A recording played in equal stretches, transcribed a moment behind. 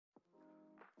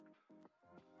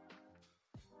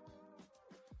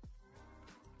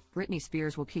Britney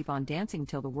Spears will keep on dancing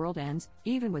till the world ends,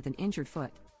 even with an injured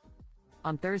foot.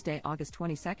 On Thursday, August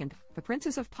 22nd, the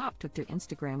Princess of Pop took to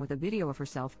Instagram with a video of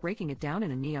herself breaking it down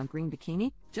in a neon green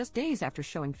bikini, just days after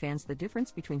showing fans the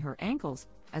difference between her ankles,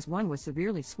 as one was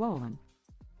severely swollen.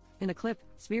 In the clip,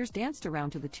 Spears danced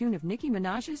around to the tune of Nicki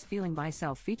Minaj's Feeling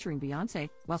Myself featuring Beyoncé,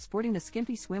 while sporting the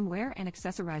skimpy swimwear and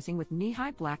accessorizing with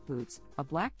knee-high black boots, a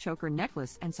black choker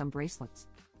necklace and some bracelets.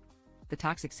 The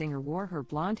Toxic singer wore her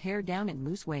blonde hair down in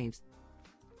loose waves.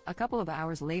 A couple of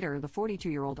hours later, the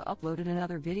 42-year-old uploaded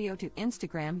another video to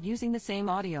Instagram using the same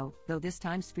audio, though this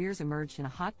time Spears emerged in a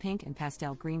hot pink and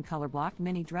pastel green color-blocked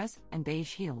mini dress and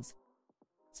beige heels.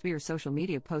 Spears' social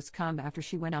media posts come after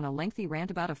she went on a lengthy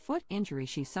rant about a foot injury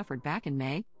she suffered back in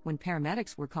May, when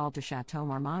paramedics were called to Chateau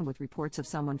Marmont with reports of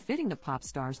someone fitting the pop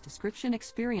star's description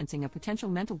experiencing a potential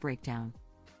mental breakdown.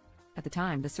 At the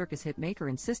time, the circus hit maker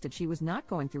insisted she was not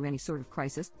going through any sort of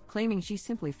crisis, claiming she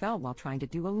simply fell while trying to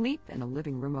do a leap in the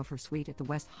living room of her suite at the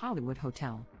West Hollywood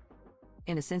Hotel.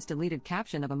 In a since-deleted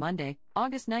caption of a Monday,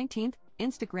 August 19th,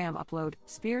 Instagram upload,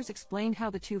 Spears explained how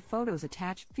the two photos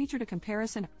attached featured a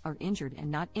comparison of our injured and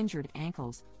not injured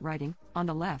ankles, writing, "On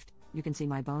the left, you can see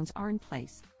my bones are in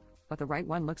place. But the right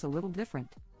one looks a little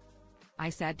different. I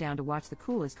sat down to watch the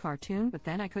coolest cartoon, but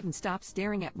then I couldn't stop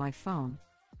staring at my phone.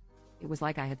 It was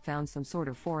like I had found some sort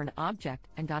of foreign object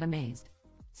and got amazed.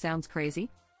 Sounds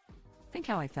crazy? Think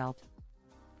how I felt."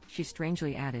 She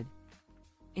strangely added.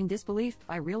 "In disbelief,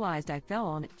 I realized I fell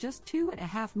on it just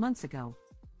 2.5 months ago."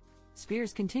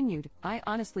 Spears continued, "I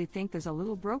honestly think there's a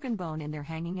little broken bone in there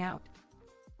hanging out.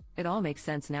 It all makes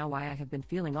sense now why I have been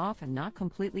feeling off and not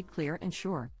completely clear and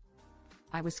sure.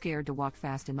 I was scared to walk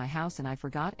fast in my house and I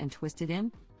forgot and twisted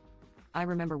in. I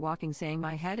remember walking saying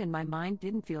my head and my mind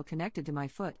didn't feel connected to my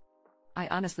foot. I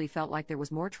honestly felt like there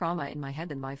was more trauma in my head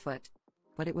than my foot.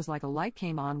 But it was like a light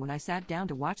came on when I sat down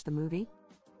to watch the movie."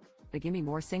 The Gimme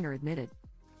More singer admitted,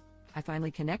 "I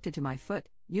finally connected to my foot.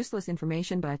 Useless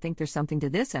information, but I think there's something to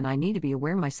this and I need to be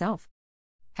aware myself.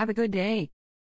 Have a good day."